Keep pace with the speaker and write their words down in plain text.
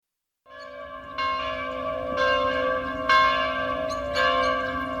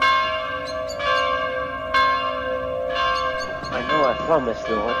promise,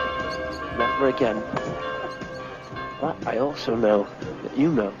 Lord, never again. But I also know that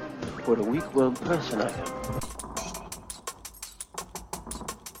you know what a weak-willed person I am.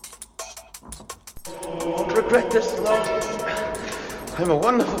 Don't regret this, Lord. I'm a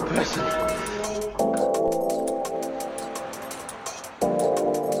wonderful person.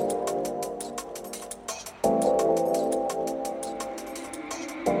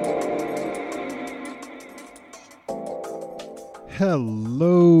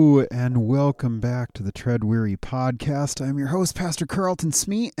 Hello and welcome back to the Tread Weary podcast. I'm your host, Pastor Carlton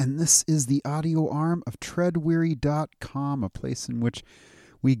Smee, and this is the audio arm of treadweary.com, a place in which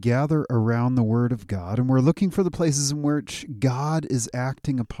we gather around the Word of God, and we're looking for the places in which God is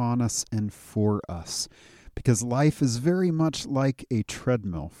acting upon us and for us, because life is very much like a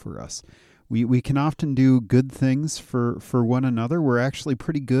treadmill for us. We can often do good things for one another. We're actually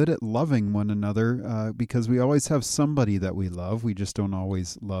pretty good at loving one another because we always have somebody that we love. We just don't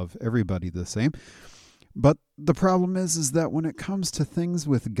always love everybody the same. But the problem is that when it comes to things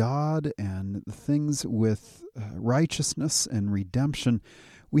with God and things with righteousness and redemption,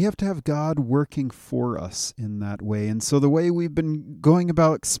 we have to have God working for us in that way. And so the way we've been going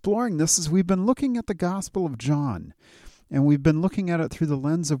about exploring this is we've been looking at the Gospel of John. And we've been looking at it through the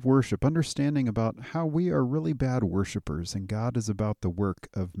lens of worship, understanding about how we are really bad worshipers, and God is about the work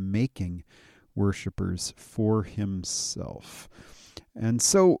of making worshipers for himself. And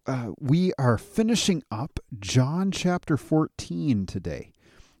so we are finishing up John chapter 14 today.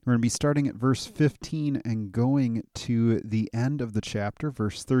 We're going to be starting at verse 15 and going to the end of the chapter,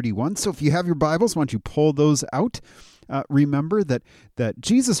 verse 31. So if you have your Bibles, why don't you pull those out? Remember that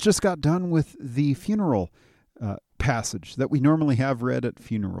Jesus just got done with the funeral passage that we normally have read at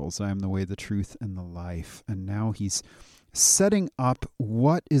funerals. I am the way, the truth, and the life. And now he's setting up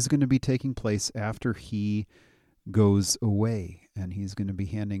what is going to be taking place after he goes away. And he's going to be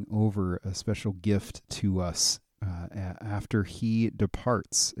handing over a special gift to us after he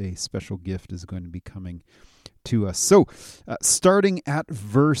departs. A special gift is going to be coming to us. So starting at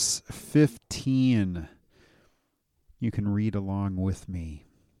verse 15, you can read along with me.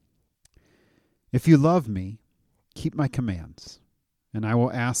 If you love me, keep my commands, and I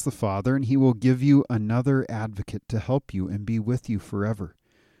will ask the Father, and he will give you another advocate to help you and be with you forever,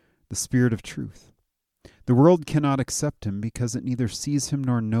 the Spirit of truth. The world cannot accept him because it neither sees him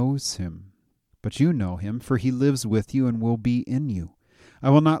nor knows him. But you know him, for he lives with you and will be in you. I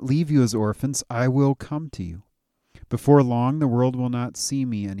will not leave you as orphans. I will come to you. Before long, the world will not see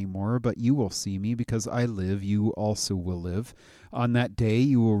me anymore, but you will see me because I live. You also will live. On that day,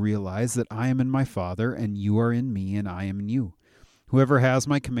 you will realize that I am in my Father, and you are in me, and I am in you. Whoever has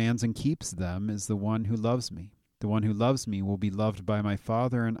my commands and keeps them is the one who loves me. The one who loves me will be loved by my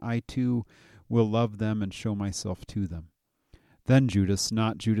Father, and I too will love them and show myself to them. Then Judas,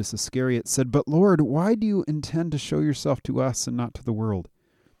 not Judas Iscariot, said, But Lord, why do you intend to show yourself to us and not to the world?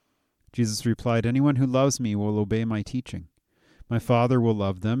 Jesus replied, Anyone who loves me will obey my teaching. My Father will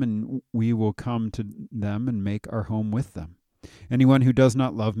love them, and we will come to them and make our home with them. Anyone who does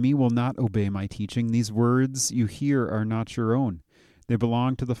not love me will not obey my teaching. These words you hear are not your own. They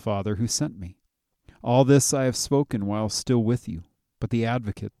belong to the Father who sent me. All this I have spoken while still with you. But the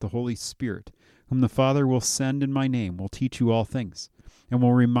Advocate, the Holy Spirit, whom the Father will send in my name, will teach you all things, and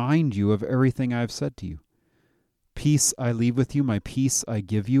will remind you of everything I have said to you. Peace I leave with you, my peace I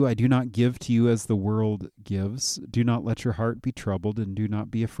give you. I do not give to you as the world gives. Do not let your heart be troubled, and do not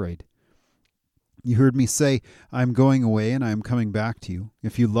be afraid. You heard me say, I am going away, and I am coming back to you.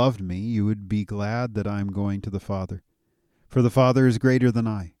 If you loved me, you would be glad that I am going to the Father. For the Father is greater than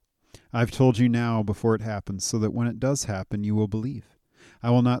I. I've told you now before it happens, so that when it does happen, you will believe. I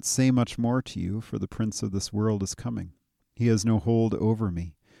will not say much more to you, for the prince of this world is coming. He has no hold over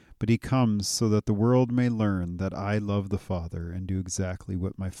me. But he comes so that the world may learn that I love the Father and do exactly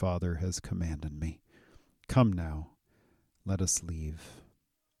what my Father has commanded me. Come now, let us leave.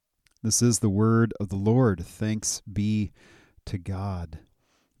 This is the word of the Lord. Thanks be to God.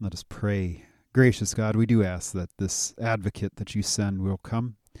 Let us pray. Gracious God, we do ask that this advocate that you send will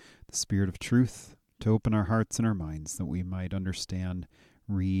come, the Spirit of truth, to open our hearts and our minds that we might understand,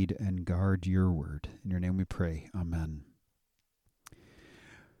 read, and guard your word. In your name we pray. Amen.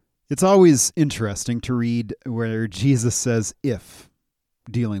 It's always interesting to read where Jesus says, if,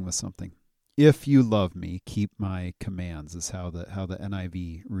 dealing with something. If you love me, keep my commands, is how the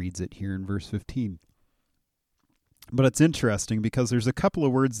NIV reads it here in verse 15. But it's interesting because there's a couple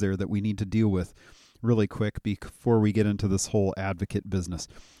of words there that we need to deal with really quick before we get into this whole advocate business.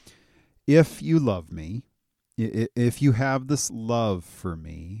 If you love me, if you have this love for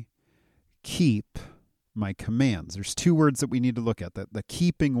me, keep my commands. There's two words that we need to look at, the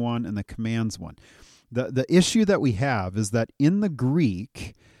keeping one and the commands one. The issue that we have is that in the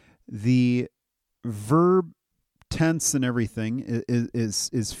Greek, the verb tense and everything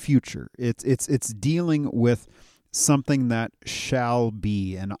is future. It's dealing with something that shall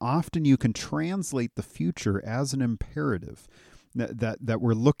be, and often you can translate the future as an imperative, that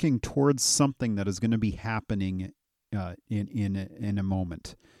we're looking towards something that is going to be happening in a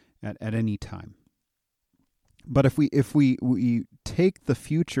moment at any time. But if we take the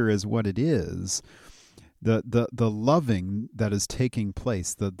future as what it is, the loving that is taking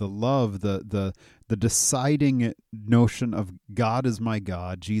place, the love, the deciding notion of God is my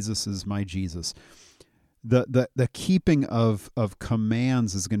God, Jesus is my Jesus, the keeping of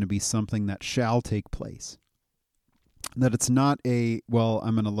commands is going to be something that shall take place. That it's not I'm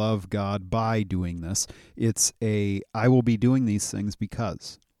going to love God by doing this. It's I will be doing these things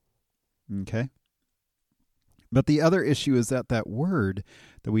because. Okay? But the other issue is that word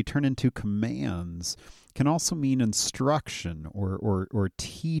that we turn into commands can also mean instruction or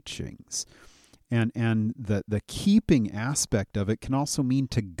teachings. And the keeping aspect of it can also mean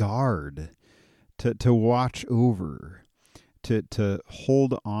to guard, to watch over, to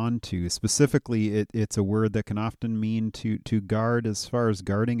hold on to. Specifically, it's a word that can often mean to guard as far as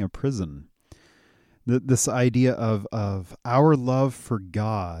guarding a prison. This idea of our love for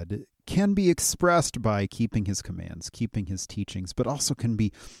God can be expressed by keeping his commands, keeping his teachings, but also can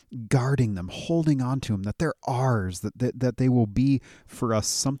be guarding them, holding on to them, that they're ours, that they will be for us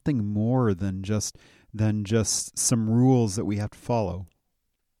something more than just some rules that we have to follow,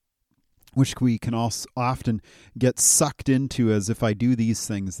 which we can also often get sucked into as if I do these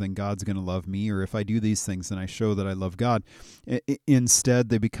things, then God's going to love me, or if I do these things, then I show that I love God. Instead,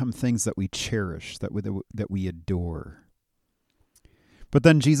 they become things that we cherish, that we adore. But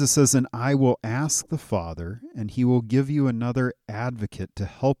then Jesus says, and I will ask the Father, and he will give you another advocate to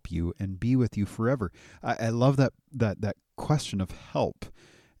help you and be with you forever. I love that question of help.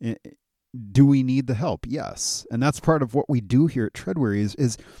 Do we need the help? Yes. And that's part of what we do here at Treadweary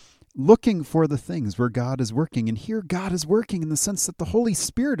is looking for the things where God is working. And here God is working in the sense that the Holy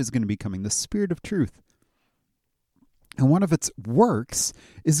Spirit is going to be coming, the Spirit of truth. And one of its works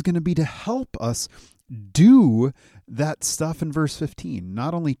is going to be to help us do that stuff in verse 15,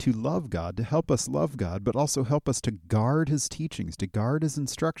 not only to love God, to help us love God, but also help us to guard his teachings, to guard his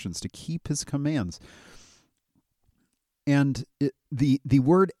instructions, to keep his commands. And the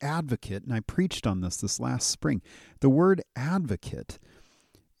word advocate, and I preached on this last spring, the word advocate,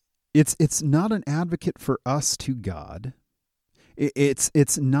 it's not an advocate for us to God.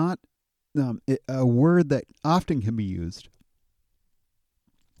 It's not a word that often can be used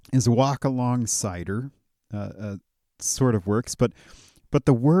is walk alongside-er, sort of works, but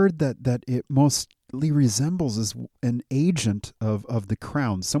the word that it mostly resembles is an agent of the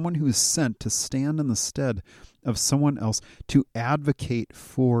crown, someone who is sent to stand in the stead of someone else to advocate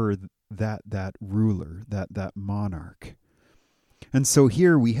for that ruler, that monarch. And so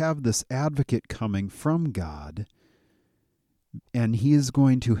here we have this advocate coming from God, and he is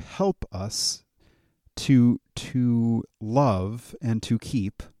going to help us to love and to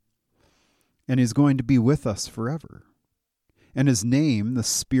keep, and he's going to be with us forever. And his name, the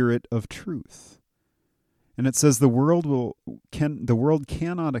Spirit of Truth. And it says the world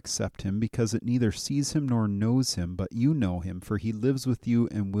cannot accept him because it neither sees him nor knows him, but you know him, for he lives with you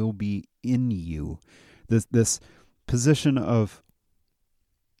and will be in you. This position of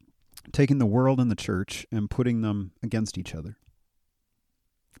taking the world and the church and putting them against each other,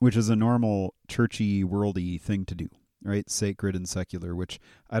 which is a normal churchy, worldly thing to do. Right? Sacred and secular, which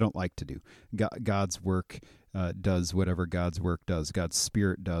I don't like to do. God's work does whatever God's work does. God's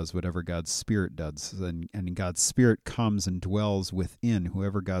Spirit does whatever God's Spirit does. And God's Spirit comes and dwells within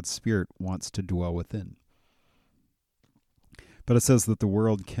whoever God's Spirit wants to dwell within. But it says that the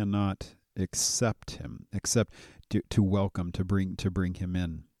world cannot accept him, except to welcome, to bring him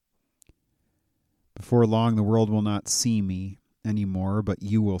in. Before long, the world will not see me anymore, but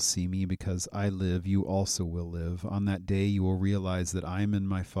you will see me because I live, you also will live. On that day you will realize that I am in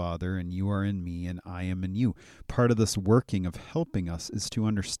my Father and you are in me and I am in you. Part of this working of helping us is to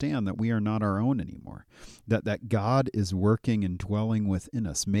understand that we are not our own anymore, that God is working and dwelling within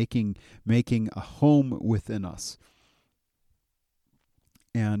us, making a home within us.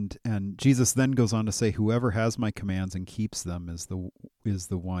 And Jesus then goes on to say, whoever has my commands and keeps them is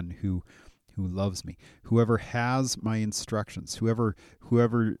the one who who loves me. Whoever has my instructions, whoever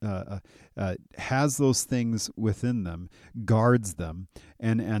has those things within them, guards them,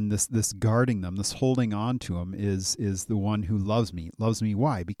 and this guarding them, this holding on to them is the one who loves me. Loves me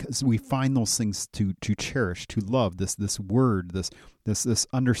why? Because we find those things to cherish, to love. This word, this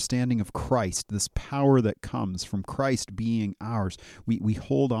understanding of Christ, this power that comes from Christ being ours. We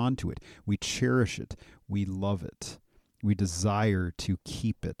hold on to it. We cherish it. We love it. We desire to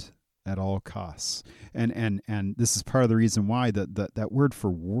keep it at all costs. And this is part of the reason why that word for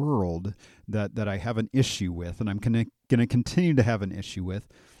world that I have an issue with, and I'm going to continue to have an issue with,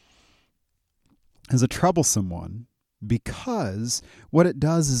 is a troublesome one, because what it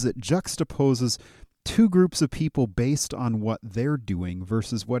does is it juxtaposes two groups of people based on what they're doing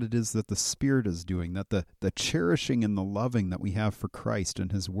versus what it is that the Spirit is doing, that the cherishing and the loving that we have for Christ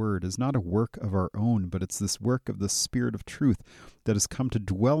and His Word is not a work of our own, but it's this work of the Spirit of truth that has come to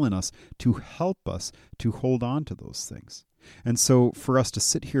dwell in us to help us to hold on to those things. And so for us to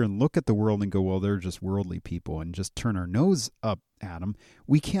sit here and look at the world and go, well, they're just worldly people, and just turn our nose up at them,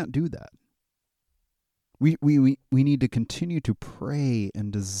 we can't do that. We need to continue to pray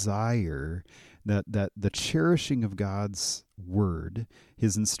and desire that the cherishing of God's word,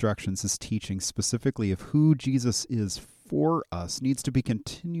 His instructions, His teaching, specifically of who Jesus is for us, needs to be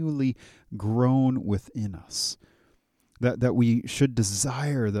continually grown within us. That we should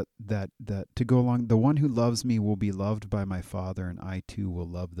desire that to go along. The one who loves me will be loved by my Father, and I too will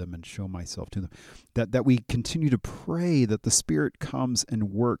love them and show myself to them. That we continue to pray that the Spirit comes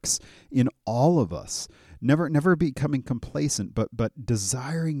and works in all of us. Never becoming complacent, but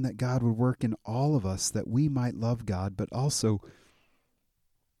desiring that God would work in all of us, that we might love God, but also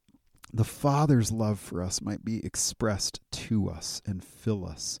the Father's love for us might be expressed to us and fill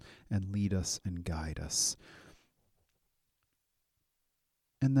us and lead us and guide us.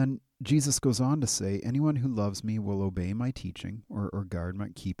 And then Jesus goes on to say, anyone who loves me will obey my teaching, or guard my,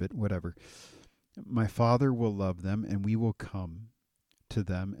 keep it, whatever. My Father will love them, and we will come to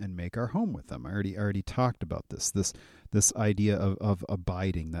them and make our home with them. I already talked about this idea of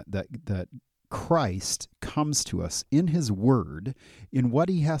abiding, that Christ comes to us in His Word, in what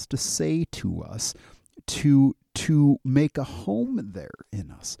He has to say to us, to make a home there in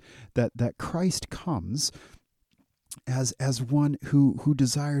us. That Christ comes as one who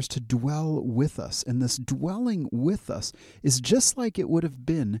desires to dwell with us. And this dwelling with us is just like it would have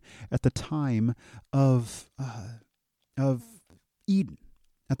been at the time of Eden,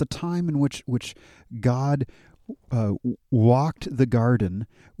 at the time in which God walked the garden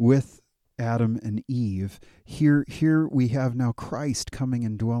with Adam and Eve. Here we have now Christ coming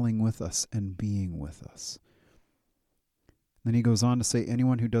and dwelling with us and being with us. Then he goes on to say,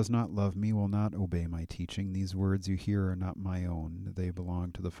 anyone who does not love me will not obey my teaching. These words you hear are not my own. They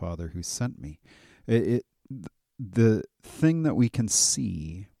belong to the Father who sent me. The thing that we can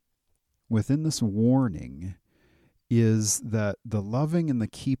see within this warning is that the loving and the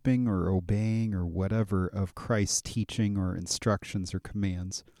keeping or obeying or whatever of Christ's teaching or instructions or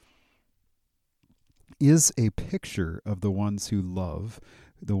commands is a picture of the ones who love,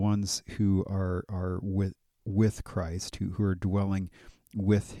 the ones who are with Christ, who are dwelling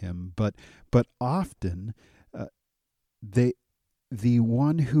with Him, but often the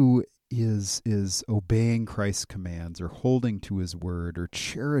one who is obeying Christ's commands or holding to His word or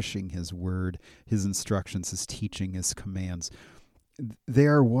cherishing His word, His instructions, His teaching, His commands, they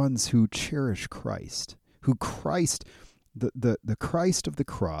are ones who cherish Christ, who Christ, the Christ of the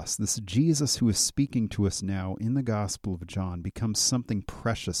cross, this Jesus who is speaking to us now in the Gospel of John, becomes something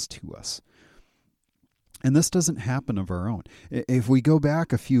precious to us. And this doesn't happen of our own. If we go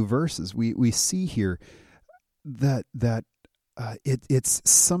back a few verses, we see here that it's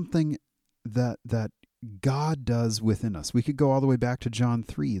something that God does within us. We could go all the way back to John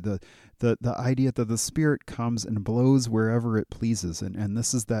 3, the idea that the Spirit comes and blows wherever it pleases. And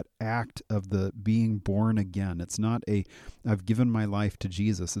this is that act of the being born again. It's not I've given my life to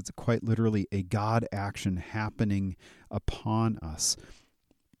Jesus. It's quite literally a God action happening upon us.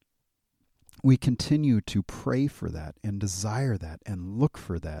 We continue to pray for that and desire that and look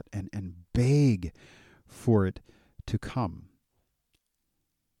for that and beg for it to come.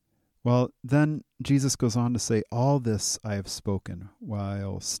 Well, then Jesus goes on to say, all this I have spoken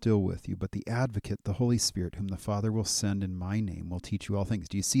while still with you, but the Advocate, the Holy Spirit, whom the Father will send in my name, will teach you all things.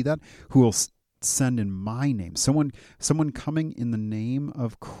 Do you see that? Who will send in my name? Someone coming in the name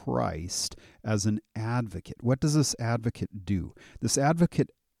of Christ as an advocate. What does this advocate do? This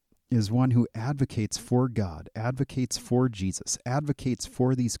advocate is one who advocates for God, advocates for Jesus, advocates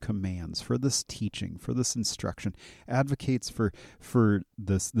for these commands, for this teaching, for this instruction, advocates for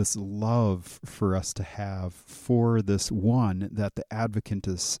this love for us to have for this one that the advocate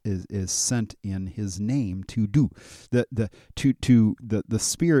is sent in his name to do. The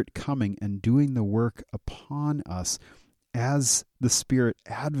Spirit coming and doing the work upon us as the Spirit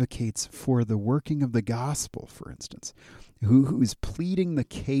advocates for the working of the gospel, for instance. Who is pleading the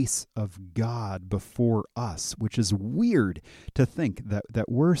case of God before us, which is weird to think that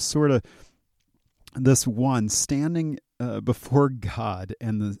we're sort of this one standing before God,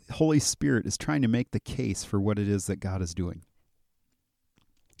 and the Holy Spirit is trying to make the case for what it is that God is doing.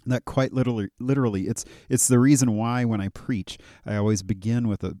 That quite literally, it's the reason why when I preach, I always begin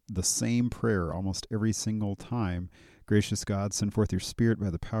with the same prayer almost every single time. Gracious God, send forth your Spirit by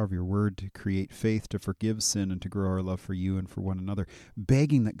the power of your word to create faith, to forgive sin, and to grow our love for you and for one another,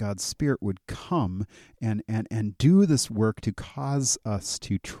 begging that God's Spirit would come and do this work to cause us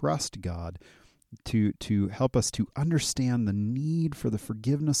to trust God, to help us to understand the need for the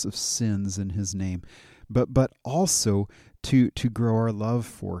forgiveness of sins in his name, but also to grow our love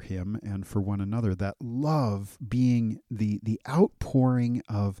for him and for one another. That love being the outpouring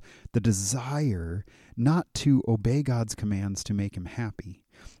of the desire not to obey God's commands to make him happy,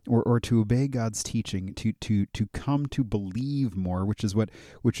 or to obey God's teaching, to come to believe more, which is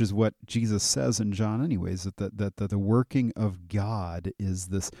what Jesus says in John anyways, that the working of God is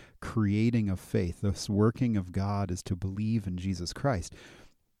this creating of faith. This working of God is to believe in Jesus Christ,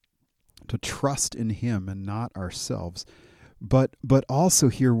 to trust in him and not ourselves. But also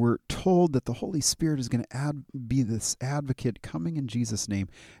here we're told that the Holy Spirit is going to be this advocate coming in Jesus' name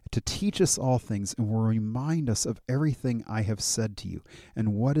to teach us all things and will remind us of everything I have said to you.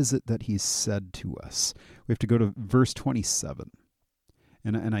 And what is it that he's said to us? We have to go to verse 27.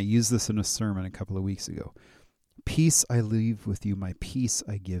 And I used this in a sermon a couple of weeks ago. Peace I leave with you, my peace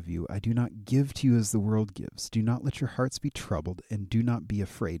I give you. I do not give to you as the world gives. Do not let your hearts be troubled, and do not be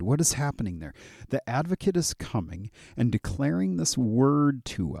afraid. What is happening there? The advocate is coming and declaring this word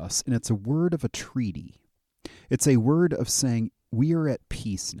to us, and it's a word of a treaty. It's a word of saying, we are at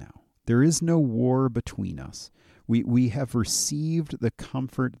peace now. There is no war between us. We have received the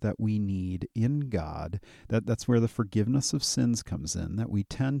comfort that we need in God. That's where the forgiveness of sins comes in, that we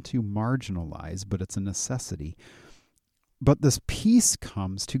tend to marginalize, but it's a necessity. But this peace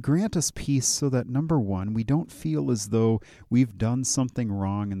comes to grant us peace so that, number one, we don't feel as though we've done something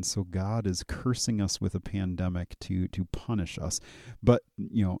wrong and so God is cursing us with a pandemic to punish us. But,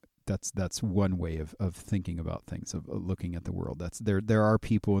 that's one way of thinking about things, of looking at the world. There are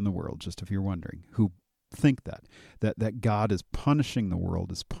people in the world, just if you're wondering, who think that God is punishing the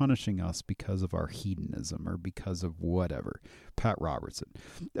world, is punishing us because of our hedonism or because of whatever. Pat Robertson.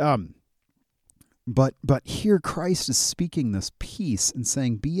 But here Christ is speaking this peace and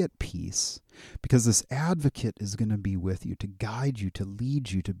saying, be at peace, because this advocate is going to be with you to guide you, to lead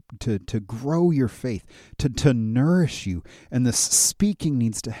you, to grow your faith, to nourish you. And this speaking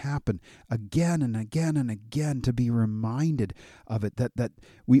needs to happen again and again and again, to be reminded of it, that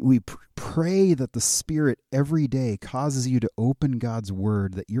we pray that the Spirit every day causes you to open God's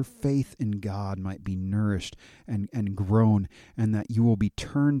word, that your faith in God might be nourished and grown, and that you will be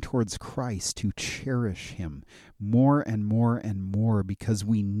turned towards Christ to cherish him more and more and more, because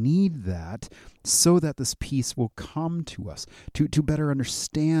we need that so that this peace will come to us, to better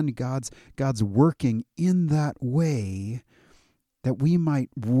understand God's working in that way, that we might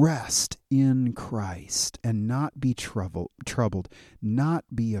rest in Christ and not be troubled, not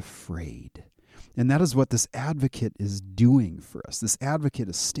be afraid. And that is what this advocate is doing for us. This advocate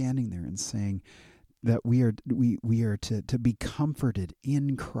is standing there and saying that we are to be comforted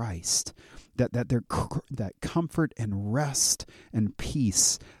in Christ, that comfort and rest and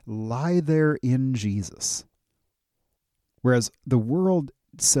peace lie there in Jesus. Whereas the world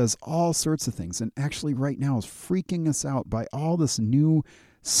says all sorts of things, and actually right now is freaking us out by all this new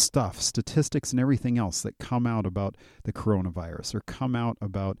stuff, statistics and everything else that come out about the coronavirus, or come out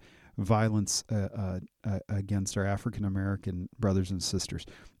about violence against our African American brothers and sisters,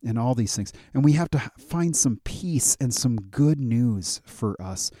 and all these things. And we have to find some peace and some good news for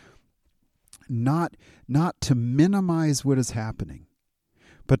us, not to minimize what is happening,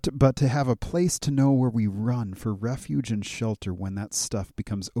 but to have a place to know where we run for refuge and shelter when that stuff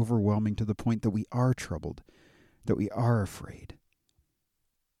becomes overwhelming to the point that we are troubled, that we are afraid.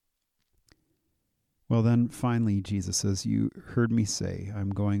 Well, then finally, Jesus says, you heard me say,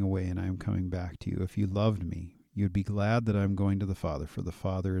 I'm going away and I am coming back to you. If you loved me, You would be glad that I'm going to the Father, for the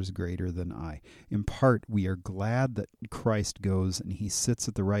Father is greater than I. In part, we are glad that Christ goes and he sits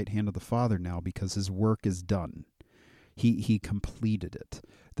at the right hand of the Father now because his work is done. He completed it.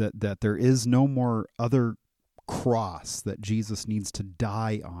 That there is no more other cross that Jesus needs to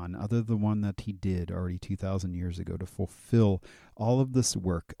die on other than the one that he did already 2,000 years ago to fulfill all of this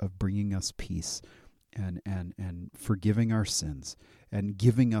work of bringing us peace and forgiving our sins and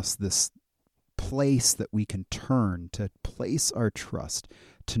giving us this place that we can turn to place our trust,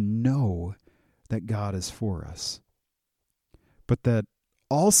 to know that God is for us. But that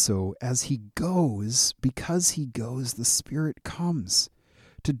also, as he goes, because he goes, the Spirit comes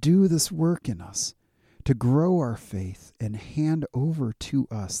to do this work in us, to grow our faith and hand over to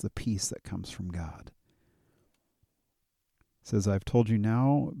us the peace that comes from God. It says, I've told you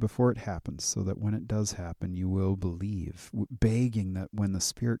now before it happens, so that when it does happen, you will believe. Begging that when the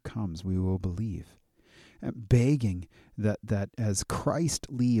Spirit comes, we will believe. Begging that as Christ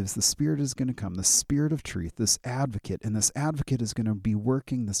leaves, the Spirit is going to come, the Spirit of truth, this advocate, and this advocate is going to be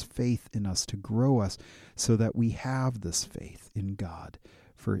working this faith in us to grow us so that we have this faith in God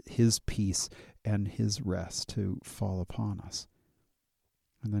for his peace and his rest to fall upon us.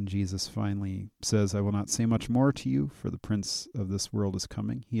 And then Jesus finally says, I will not say much more to you, for the prince of this world is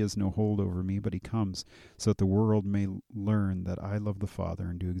coming. He has no hold over me, but he comes so that the world may learn that I love the Father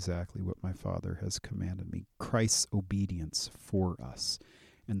and do exactly what my Father has commanded me. Christ's obedience for us,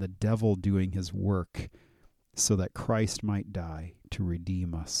 and the devil doing his work so that Christ might die to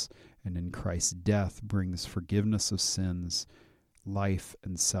redeem us. And in Christ's death brings forgiveness of sins, life,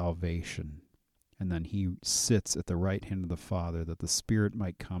 and salvation. And then he sits at the right hand of the Father that the Spirit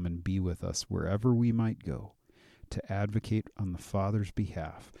might come and be with us wherever we might go to advocate on the Father's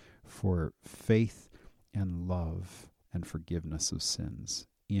behalf for faith and love and forgiveness of sins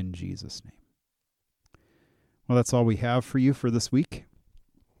in Jesus' name. Well, that's all we have for you for this week.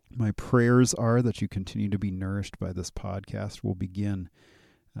 My prayers are that you continue to be nourished by this podcast. We'll begin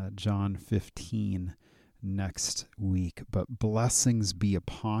John 15 next week, but blessings be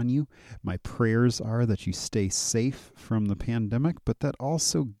upon you. My prayers are that you stay safe from the pandemic, but that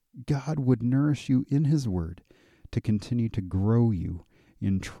also God would nourish you in his word to continue to grow you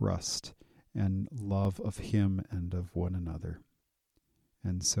in trust and love of him and of one another.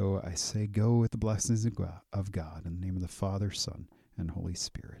 And so I say, go with the blessings of God in the name of the Father, Son, and Holy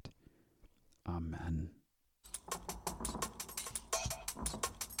Spirit. Amen.